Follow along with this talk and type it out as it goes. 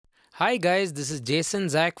Hi guys, this is Jason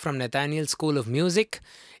Zach from Nathaniel School of Music.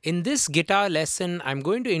 In this guitar lesson, I'm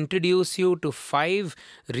going to introduce you to 5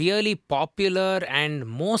 really popular and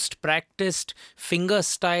most practiced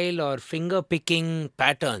fingerstyle or finger picking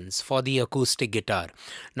patterns for the acoustic guitar.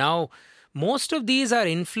 Now, most of these are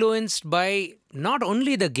influenced by not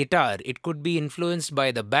only the guitar, it could be influenced by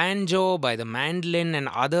the banjo, by the mandolin and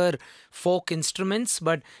other folk instruments.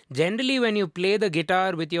 But generally when you play the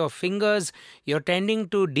guitar with your fingers, you're tending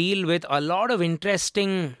to deal with a lot of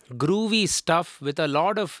interesting groovy stuff with a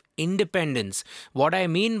lot of independence. What I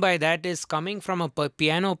mean by that is, coming from a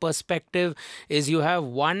piano perspective, is you have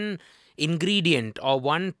one ingredient or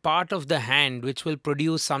one part of the hand which will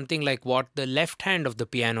produce something like what the left hand of the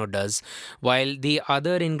piano does, while the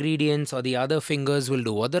other ingredients or the other fingers will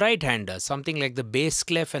do what the right hand does, something like the bass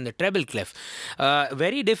clef and the treble clef.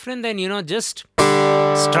 Very different than, just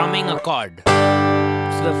strumming a chord.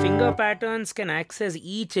 So the finger patterns can access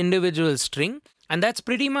each individual string, and that's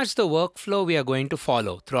pretty much the workflow we are going to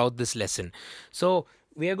follow throughout this lesson. So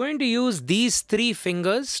we are going to use these 3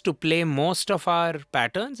 fingers to play most of our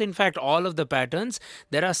patterns. In fact, all of the patterns.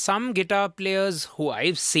 There are some guitar players who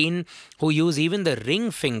I've seen who use even the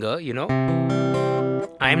ring finger,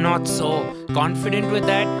 I'm not so confident with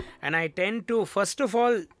that, and I tend to, first of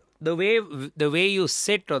all, the way you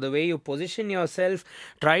sit or the way you position yourself,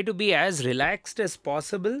 try to be as relaxed as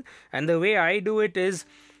possible. And the way I do it is,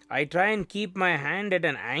 I try and keep my hand at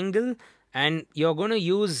an angle, and you're going to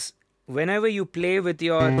use, whenever you play with the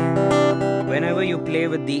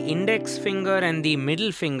index finger and the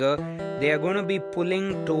middle finger, they are going to be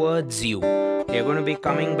pulling towards you. They're going to be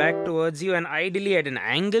coming back towards you, and ideally at an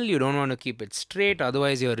angle. You don't want to keep it straight,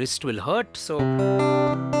 otherwise your wrist will hurt. So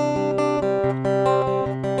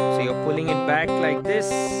you're pulling it back like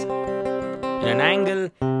this in an angle.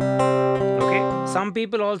 Okay. Some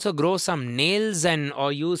people also grow some nails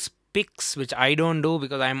or use picks, which I don't do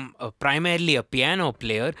because I'm primarily a piano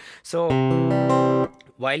player. So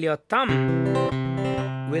while your thumb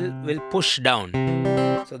will push down.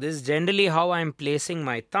 So this is generally how I'm placing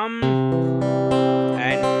my thumb,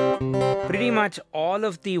 and pretty much all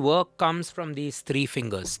of the work comes from these 3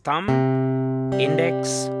 fingers: thumb,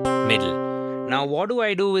 index, middle. Now, what do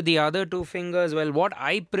I do with the other 2 fingers? Well, what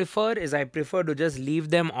I prefer is, I prefer to just leave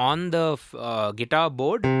them on the guitar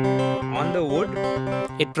board, on the wood.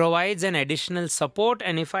 It provides an additional support,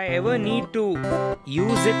 and if I ever need to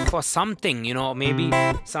use it for something, maybe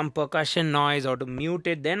some percussion noise or to mute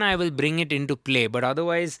it, then I will bring it into play. But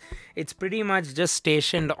otherwise, it's pretty much just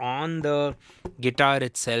stationed on the guitar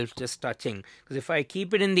itself, just touching. Because if I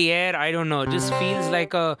keep it in the air, I don't know, it just feels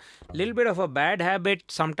like a little bit of a bad habit.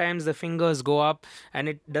 Sometimes the fingers go up and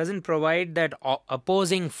it doesn't provide that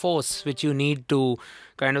opposing force which you need to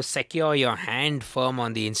kind of secure your hand firm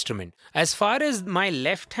on the instrument. As far as my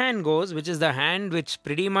left hand goes, which is the hand which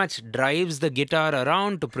pretty much drives the guitar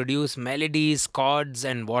around to produce melodies, chords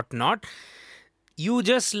and whatnot, you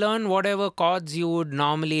just learn whatever chords you would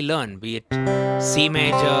normally learn, be it C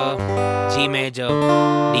major, G major,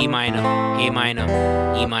 D minor, A minor,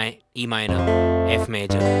 E minor, F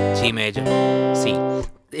major, G major, C.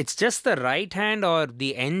 It's just the right hand or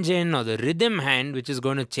the engine or the rhythm hand which is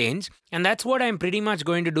going to change, and that's what I'm pretty much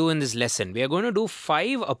going to do in this lesson. We are going to do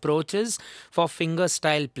 5 approaches for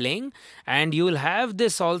fingerstyle playing, and you will have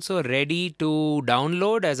this also ready to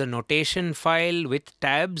download as a notation file with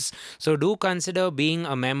tabs. So do consider being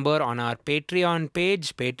a member on our Patreon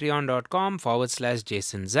page,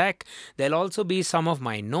 patreon.com/Jason Zach. There'll also be some of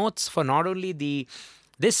my notes for not only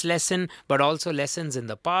this lesson, but also lessons in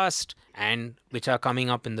the past and which are coming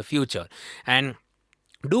up in the future. And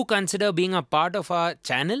do consider being a part of our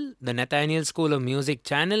channel, the Nathaniel School of Music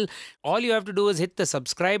channel. All you have to do is hit the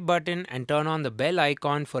subscribe button and turn on the bell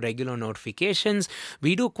icon for regular notifications.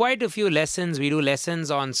 We do quite a few lessons. We do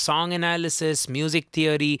lessons on song analysis, music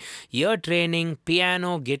theory, ear training,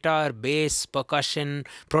 piano, guitar, bass, percussion,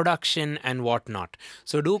 production and whatnot.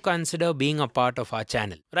 So do consider being a part of our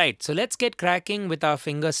channel. Right, so let's get cracking with our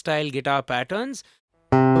fingerstyle guitar patterns.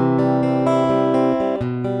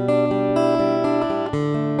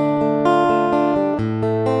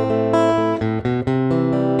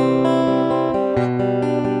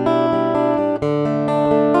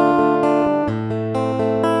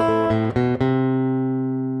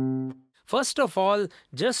 First of all,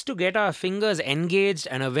 just to get our fingers engaged,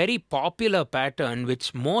 and a very popular pattern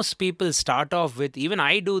which most people start off with, even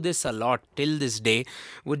I do this a lot till this day,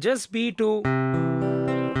 would just be to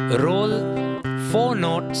roll 4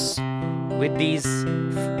 notes with these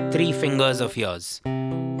 3 fingers of yours.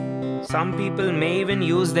 Some people may even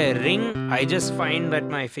use their ring. I just find that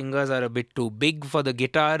my fingers are a bit too big for the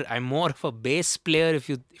guitar. I'm more of a bass player if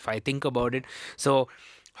I think about it. So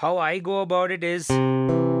how I go about it is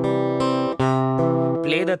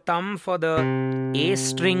play the thumb for the A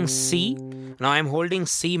string C. Now I'm holding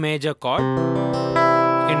C major chord.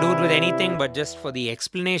 You can do it with anything, but just for the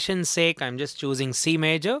explanation's sake, I'm just choosing C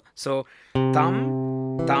major. So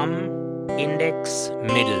thumb, index,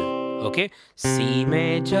 middle. Okay, C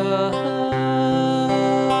major,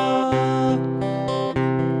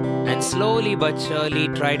 and slowly but surely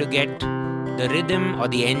try to get the rhythm or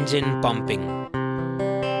the engine pumping,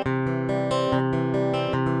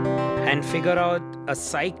 and figure out a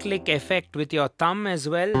cyclic effect with your thumb as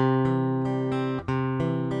well.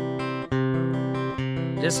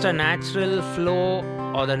 Just a natural flow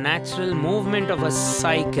or the natural movement of a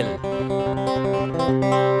cycle.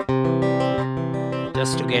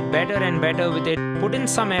 Just to get better and better with it, put in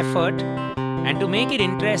some effort. And to make it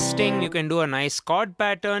interesting, you can do a nice chord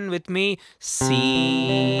pattern with me.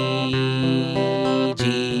 C,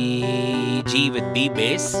 G, G with B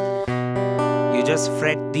bass. You just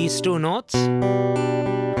fret these two notes.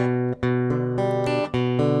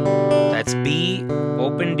 That's B,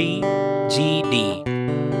 open D, G, D.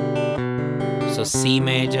 So C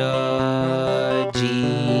major,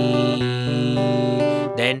 G,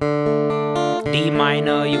 then D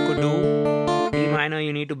minor you could do. D minor,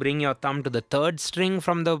 you need to bring your thumb to the third string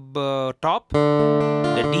from the top.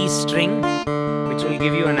 The D string, which will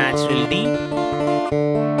give you a natural D.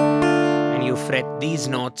 And you fret these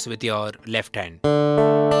notes with your left hand. A,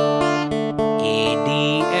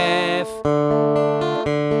 D, F.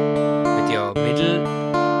 With your middle,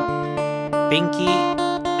 pinky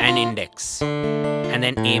and index. And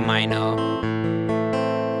then A minor.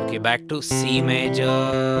 Okay, back to C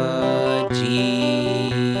major, G,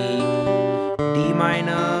 D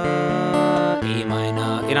minor, A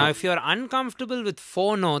minor. You know, if you're uncomfortable with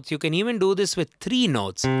 4 notes, you can even do this with 3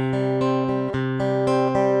 notes. So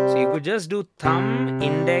you could just do thumb,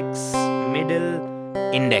 index, middle,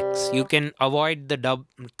 index. You can avoid the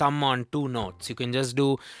thumb on 2 notes. You can just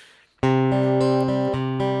do,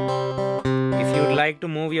 if you'd like to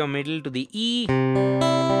move your middle to the E,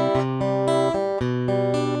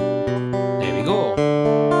 go.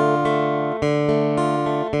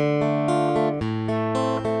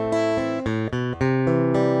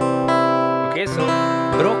 Okay, so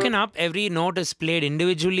broken up, every note is played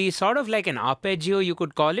individually, sort of like an arpeggio, you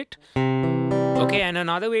could call it. Okay, and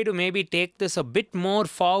another way to maybe take this a bit more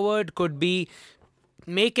forward could be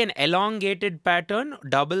make an elongated pattern,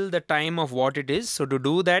 double the time of what it is. So to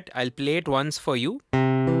do that, I'll play it once for you.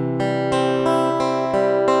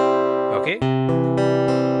 Okay.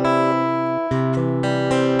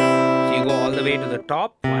 All the way to the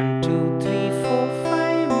top. 1, 2, 3, 4,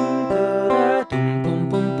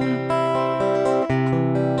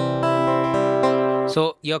 5.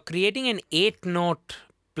 So you're creating an 8-note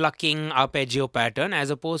plucking arpeggio pattern as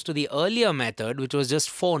opposed to the earlier method, which was just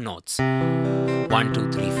 4 notes. 1,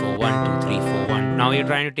 2, 3, 4, 1, 2, 3, 4, 1. Now you're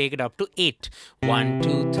trying to take it up to 8. 1,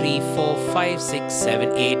 2, 3, 4, 5, 6,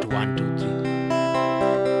 7, 8. 1, 2, 3.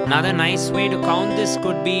 Another nice way to count this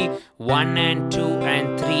could be 1 and 2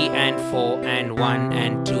 and 3 and 4 and 1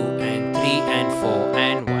 and 2 and 3 and 4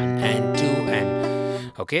 and 1 and 2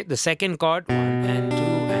 and... Okay, the second chord, 1 and 2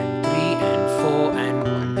 and 3 and 4 and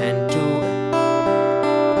 1 and 2.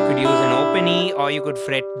 You could use an open E or you could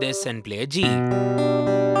fret this and play a G.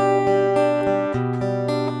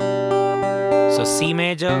 So C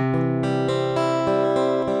major,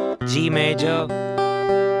 G major,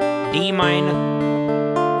 D minor.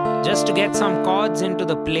 Just to get some chords into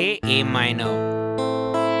the play, A minor.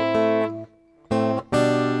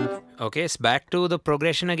 Okay, it's back to the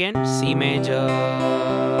progression again. C major,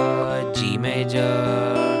 G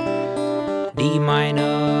major, D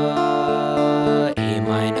minor, A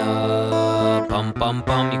minor, pum pum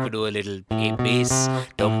pum. You could do a little A bass,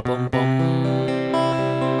 tum pum pum.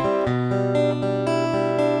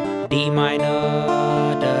 D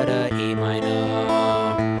minor, da da, A minor.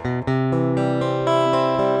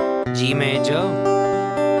 G major,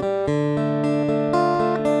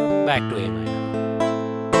 back to A minor.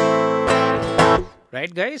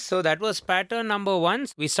 Right guys, so that was pattern number 1.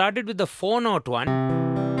 We started with the 4-note one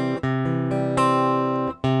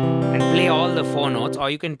and play all the 4 notes, or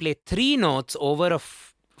you can play 3 notes over a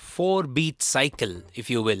 4-beat cycle if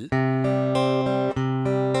you will.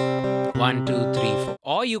 1, 2, 3, 4.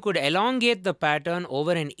 Or you could elongate the pattern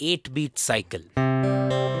over an 8-beat cycle.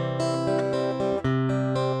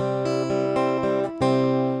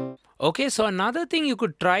 Okay, so another thing you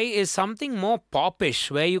could try is something more popish,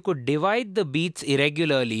 where you could divide the beats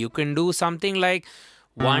irregularly. You can do something like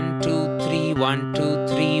 1 2 3 1 2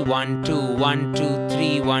 3 1 2 1 2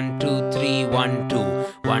 3 1 2 3 1 2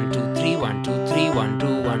 1 2 3 1 2 3 1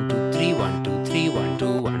 2 1 2 3 1 2 3 1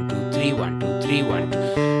 2 1 2 3 1 2 3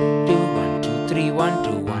 1 2 1 2 3 1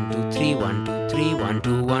 2 1 2 3 1 2 3 1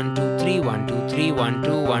 2 1 2 3 1 2 3 1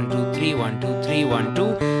 2 1 2 3 1 2 3 1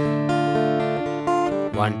 2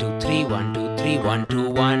 1 2 3 1 2 3 1 2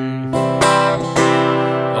 1.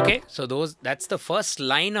 Okay, so that's the first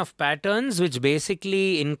line of patterns, which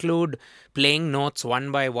basically include playing notes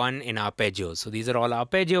one by one in arpeggios. So these are all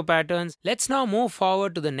arpeggio patterns. Let's now move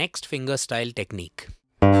forward to the next fingerstyle technique.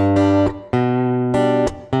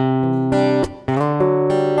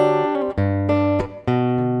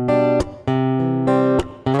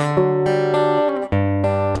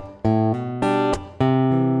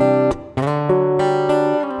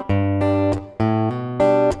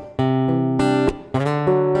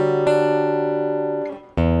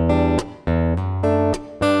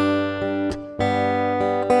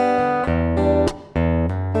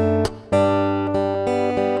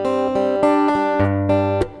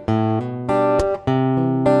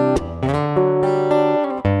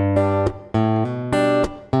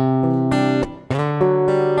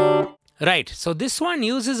 Right, so this one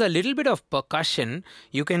uses a little bit of percussion.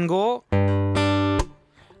 You can go.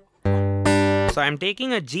 So I'm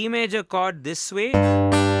taking a G major chord this way.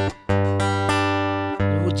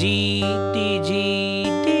 G, D, G,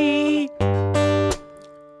 D.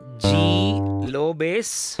 G, low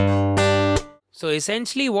bass. So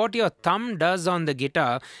essentially what your thumb does on the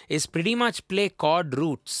guitar is pretty much play chord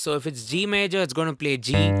roots. So if it's G major, it's going to play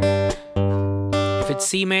G. If it's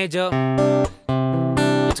C major,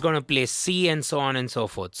 it's going to play C, and so on and so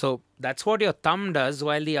forth. So that's what your thumb does,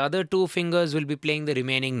 while the other two fingers will be playing the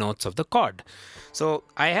remaining notes of the chord. So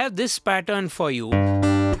I have this pattern for you.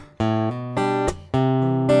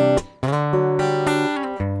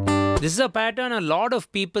 This is a pattern a lot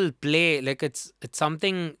of people play. Like it's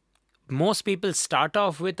something most people start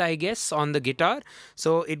off with, I guess, on the guitar.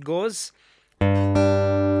 So it goes thumb,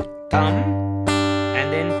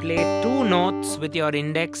 and then play two notes with your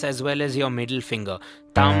index as well as your middle finger.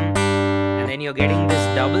 Thumb, and then you're getting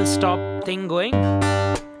this double stop thing going.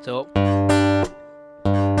 So,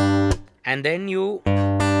 and then you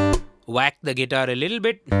whack the guitar a little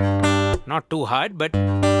bit, not too hard, but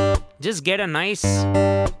just get a nice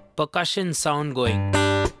percussion sound going.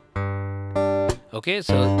 Okay,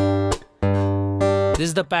 so this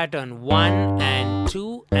is the pattern: 1 and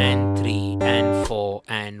 2 and 3 and 4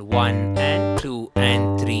 and 1 and 2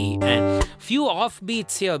 and 3 and few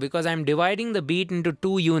offbeats here because I'm dividing the beat into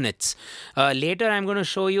two units. Later I'm going to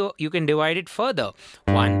show you can divide it further.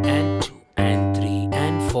 1 and 2 and 3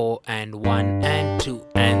 and 4 and 1 and 2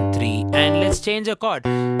 and 3 and let's change a chord.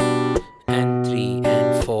 And 3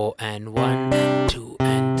 and 4 and 1 and 2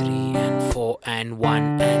 and 3 and 4 and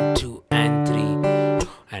 1 and 2 and 3.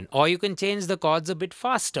 And or you can change the chords a bit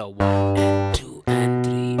faster. 1 and 2 and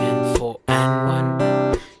 3 and 4 and 1.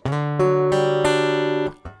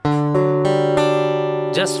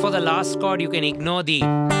 Just for the last chord, you can ignore the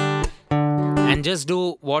and just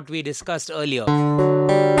do what we discussed earlier.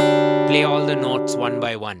 Play all the notes one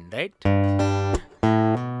by one, right?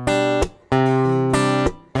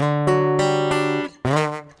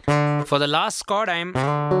 For the last chord, I'm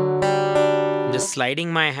just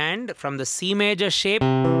sliding my hand from the C major shape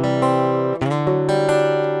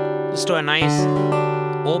just to a nice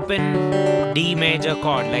open D major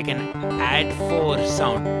chord, like an add 4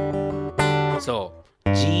 sound. So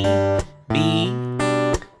G, B,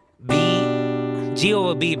 B, G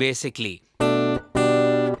over B basically.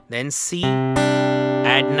 Then C,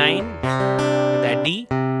 add 9 with that D.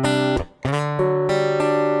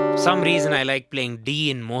 For some reason I like playing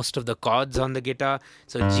D in most of the chords on the guitar.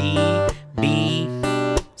 So G, B,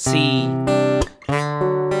 C.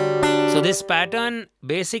 So this pattern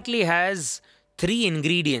basically has 3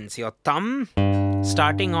 ingredients. Your thumb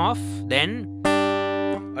starting off, then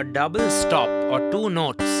a double stop or 2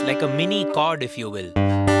 notes, like a mini chord if you will.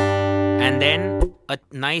 And then a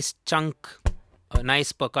nice chunk, a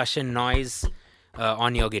nice percussion noise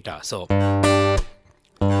on your guitar. So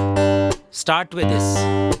start with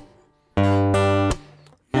this.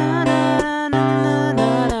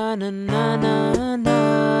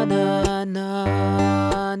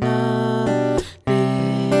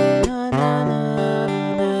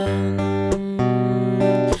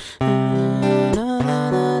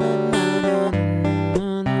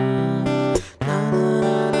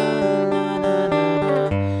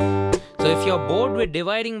 with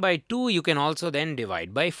dividing by 2, you can also then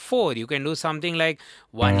divide by 4. You can do something like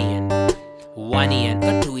 1 E and 1 E and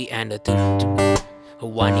a 2 E and a 2,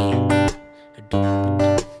 1 E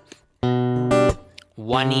and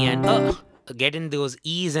 1 E and get in those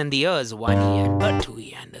E's and the E's. 1 E and a 2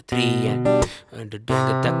 E and a 3 E and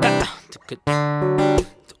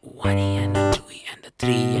 1 E and a 2 E and a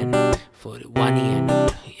 3 E and 4, 1 E and a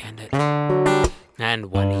 2 E and a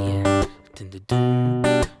 1 E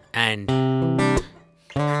and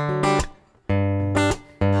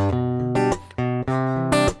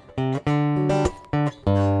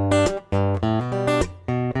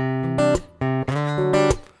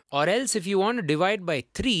or else if you want to divide by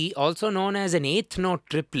 3, also known as an 8th note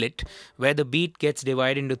triplet, where the beat gets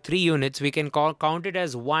divided into 3 units, we can count it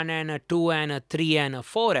as 1 and a 2 and a 3 and a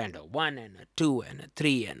 4 and a 1 and a 2 and a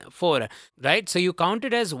 3 and a 4, right? So you count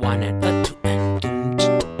it as 1 and a 2 and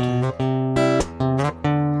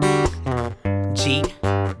G,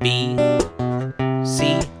 B,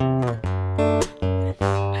 C,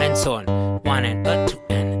 and so on. 1 and a 2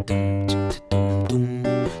 and a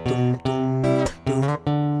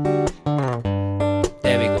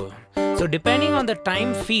there we go. So depending on the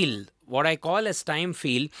time feel, what I call as time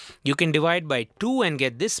feel, you can divide by 2 and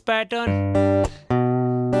get this pattern.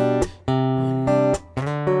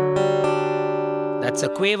 That's a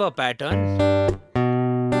quaver pattern.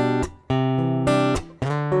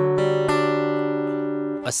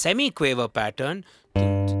 A semi-quaver pattern.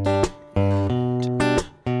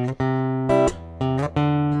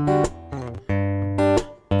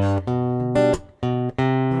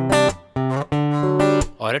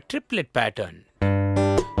 Or a triplet pattern. So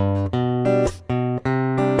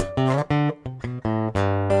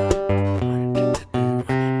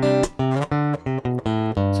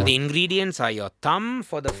the ingredients are your thumb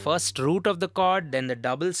for the first root of the chord, then the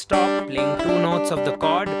double stop playing 2 notes of the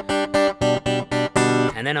chord,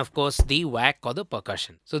 and then of course the whack or the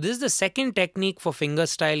percussion. So this is the second technique for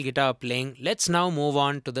fingerstyle guitar playing. Let's now move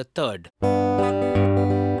on to the third.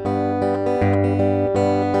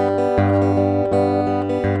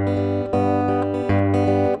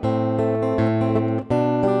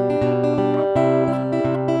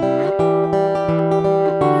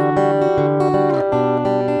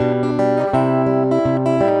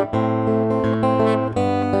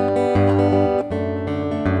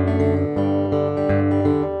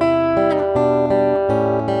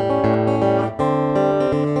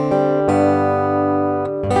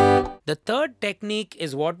 The third technique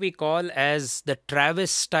is what we call as the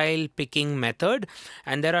Travis style picking method,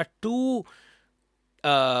 and there are 2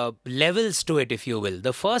 levels to it, if you will.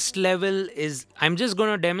 The first level is, I'm just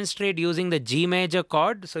going to demonstrate using the G major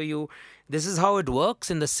chord. So this is how it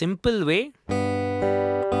works in the simple way.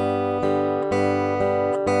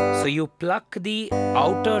 So you pluck the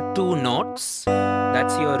outer 2 notes,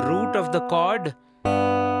 that's your root of the chord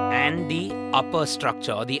and the upper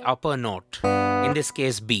structure or the upper note, in this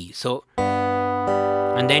case B. So,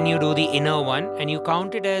 and then you do the inner one and you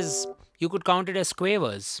count it as, you could count it as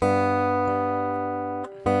quavers.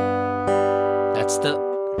 That's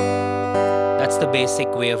the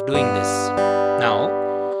basic way of doing this. Now,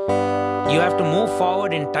 you have to move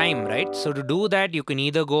forward in time, right? So to do that, you can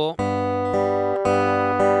either go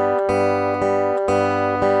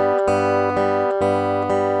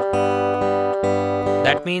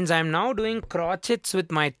that means I'm now doing crotchets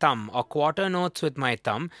with my thumb or quarter notes with my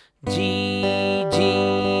thumb. G,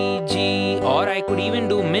 G, G, or I could even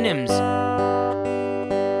do minims.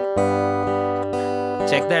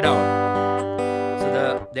 Check that out.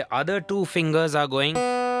 So the other 2 fingers are going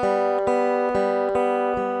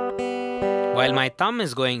while my thumb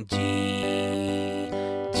is going G,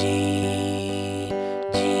 G,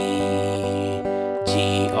 G,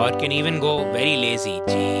 G, or it can even go very lazy.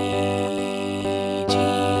 G,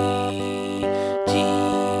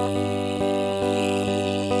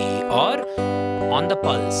 or on the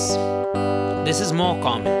pulse. This is more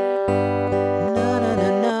common. Na, na, na,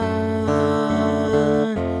 na.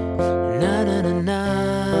 Na, na, na,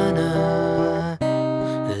 na, na.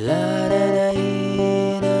 La, da, da,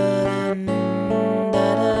 da,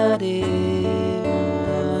 da, da, da.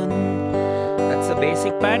 That's the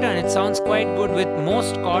basic pattern. It sounds quite good with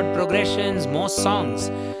most chord progressions, most songs.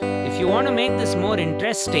 If you want to make this more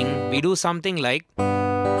interesting, we do something like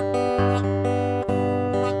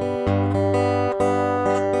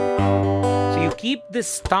keep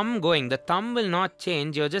this thumb going. The thumb will not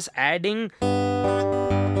change. You're just adding.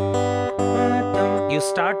 You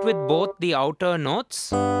start with both the outer notes.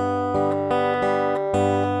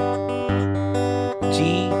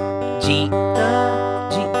 G, G,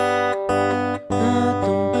 G.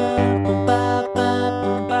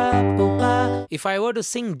 if I were to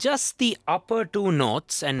sing just the upper two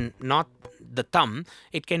notes and not the thumb,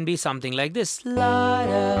 it can be something like this. La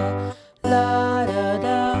da, la da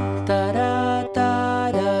da, da da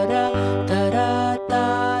da da da, da da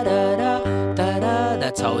da da da da.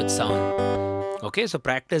 That's how it sounds. Okay, so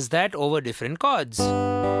practice that over different chords.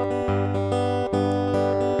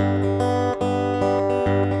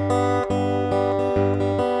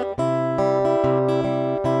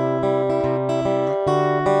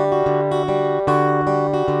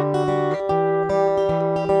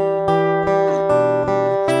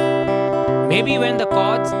 Maybe when the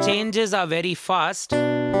chords changes are very fast,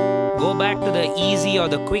 go back to the easy or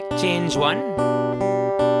the quick change one,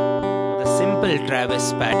 the simple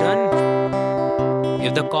Travis pattern.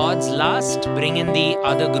 If the chords last, bring in the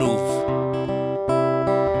other groove.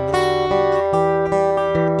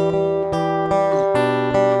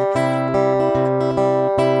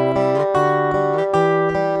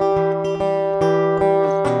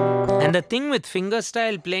 And the thing with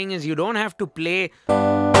fingerstyle playing is you don't have to play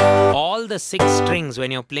all the 6 strings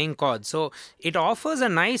when you're playing chords. So it offers a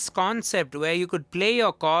nice concept where you could play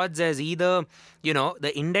your chords as either, you know,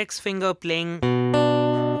 the index finger playing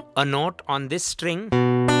a note on this string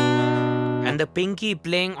and the pinky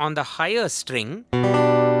playing on the higher string,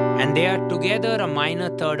 and they are together a minor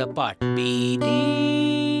third apart. B,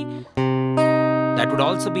 D. That would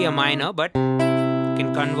also be a minor, but you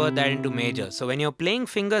can convert that into major. So when you're playing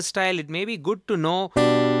fingerstyle, it may be good to know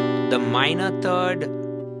the minor third,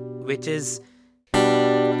 which is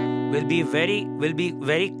will be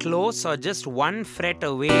very close or just 1 fret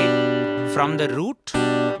away from the root,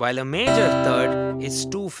 while a major third is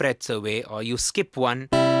 2 frets away, or you skip one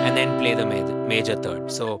and then play the major third.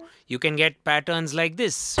 So you can get patterns like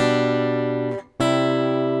this: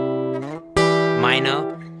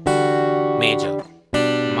 minor, major,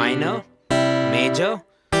 minor, major,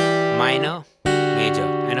 minor, major.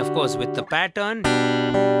 And of course with the pattern,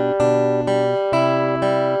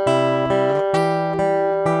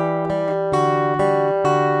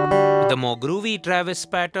 the more groovy Travis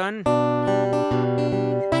pattern,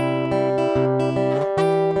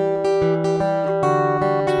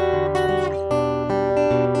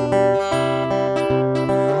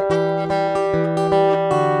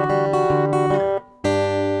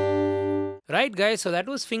 right guys, so that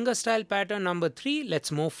was fingerstyle pattern number 3.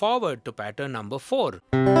 Let's move forward to pattern number 4.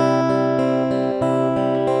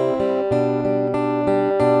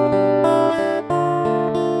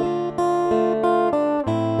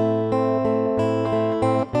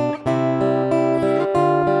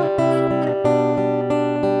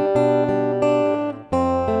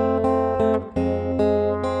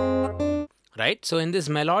 Right? So in this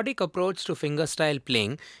melodic approach to fingerstyle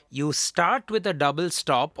playing, you start with a double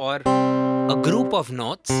stop or a group of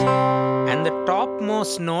notes, and the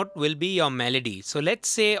topmost note will be your melody. So let's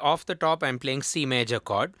say off the top I'm playing C major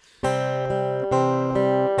chord, and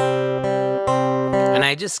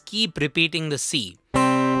I just keep repeating the C.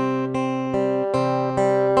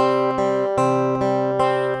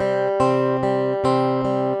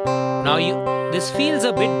 Now this feels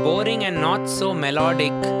a bit boring and not so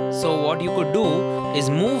melodic, so what you could do is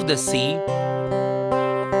move the C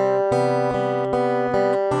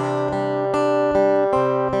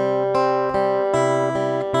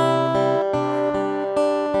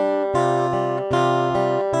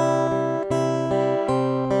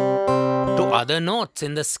to other notes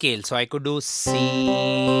in the scale. So I could do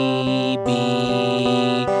C, B,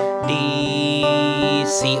 D,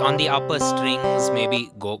 C on the upper strings,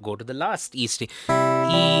 maybe go to the last E string,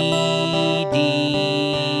 E, D,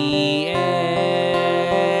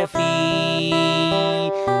 F, E,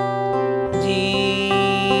 G,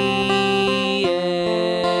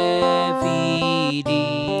 F, E, D,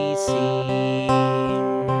 C.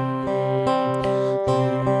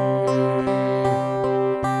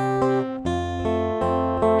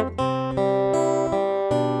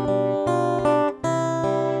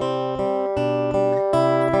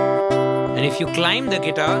 And if you climb the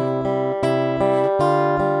guitar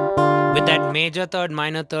with that major third,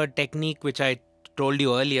 minor third technique which I told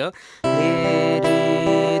you earlier, you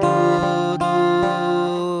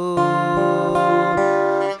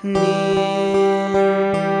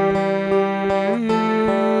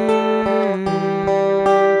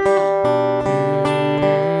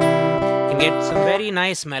can get some very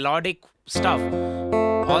nice melodic stuff,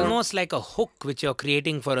 almost like a hook which you're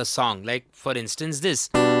creating for a song. Like for instance this.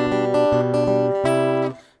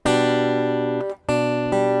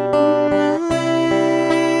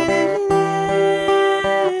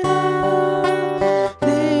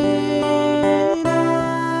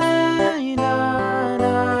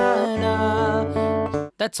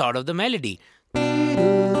 That's sort of the melody.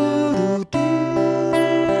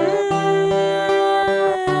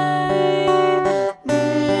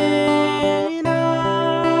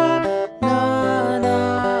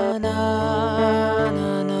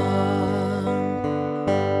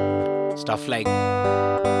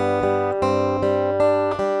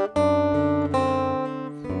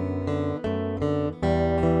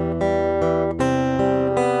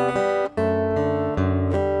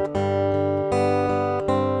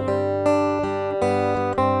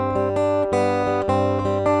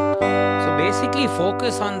 really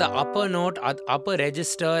focus on the upper note, upper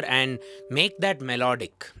register, and make that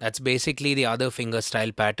melodic. That's basically the other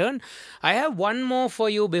fingerstyle pattern. I have one more for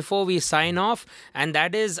you before we sign off, and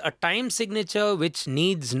that is a time signature which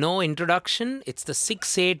needs no introduction. It's the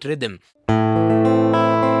 6/8 rhythm.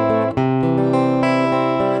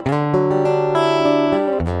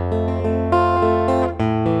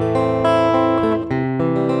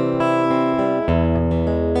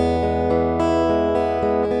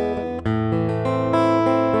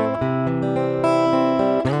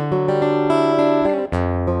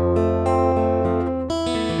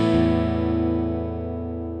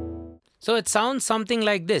 So it sounds something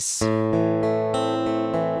like this.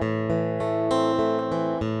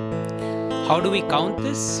 How do we count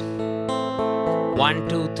this? 1,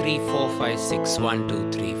 2, 3, 4, 5, 6. 1,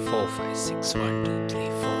 2, 3, 4, 5, 6. 1, 2, 3,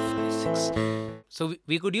 4, 5, 6. So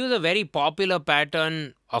we could use a very popular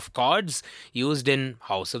pattern of chords used in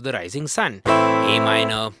House of the Rising Sun. A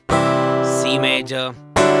minor, C major,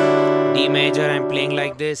 D major, I'm playing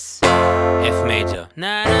like this. F major.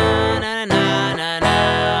 Na na na na na na.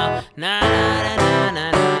 Na na na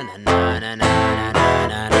na na na na na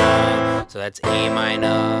na na. So that's A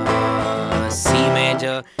minor, C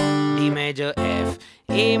major, D major, F,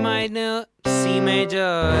 A minor, C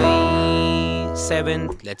major, E,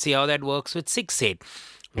 7th. Let's see how that works with 6/8.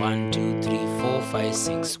 1, 2, 3, 4, 5,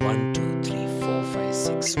 6. 1, 2, 3, 4, 5,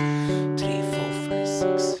 6. 3, 4, 5,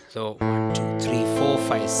 6. So 1, 2, 3, 4,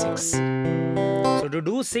 5, 6. So to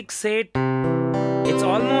do 6/8, it's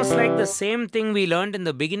almost like the same thing we learned in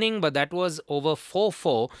the beginning, but that was over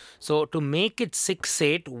 4/4. So to make it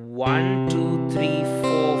 6/8, 1, 2, 3,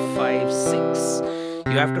 4, 5, 6.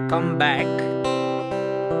 You have to come back.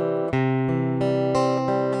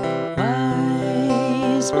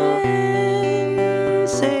 Wise men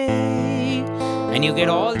say, and you get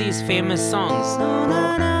all these famous songs.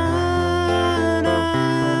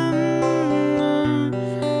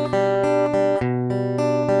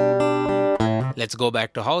 Let's go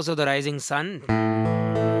back to House of the Rising Sun.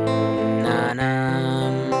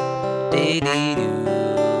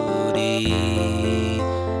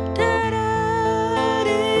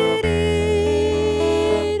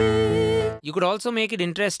 You could also make it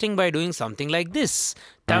interesting by doing something like this.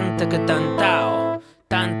 Tang taka tan tao.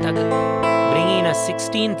 Tan taka. Bringing in a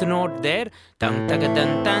 16th note there. Tang taka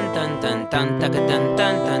tan tan tan tan tan taka tan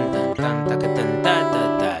tan tan tan tan taka tan ta ta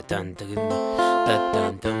ta tan taka ta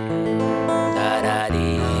tan tan da da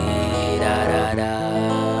dee da da da.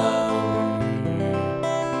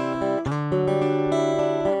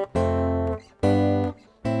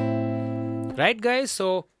 Right guys,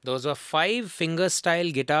 so those were 5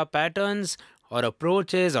 fingerstyle guitar patterns or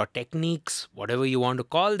approaches or techniques, whatever you want to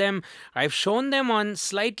call them. I've shown them on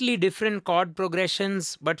slightly different chord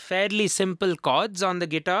progressions but fairly simple chords on the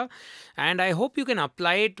guitar, and I hope you can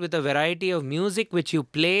apply it with a variety of music which you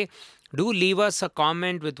play. Do leave us a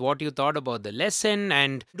comment with what you thought about the lesson,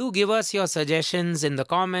 and do give us your suggestions in the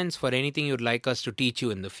comments for anything you'd like us to teach you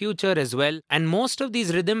in the future as well. And most of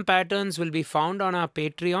these rhythm patterns will be found on our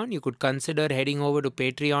Patreon. You could consider heading over to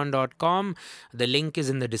patreon.com. The link is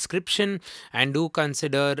in the description, and do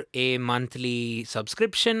consider a monthly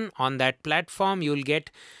subscription on that platform. You'll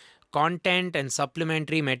get content and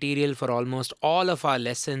supplementary material for almost all of our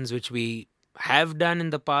lessons which we have done in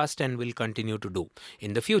the past and will continue to do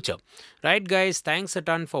in the future. Right guys, thanks a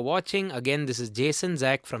ton for watching. Again, this is Jason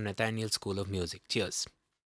Zach from Nathaniel School of Music. Cheers.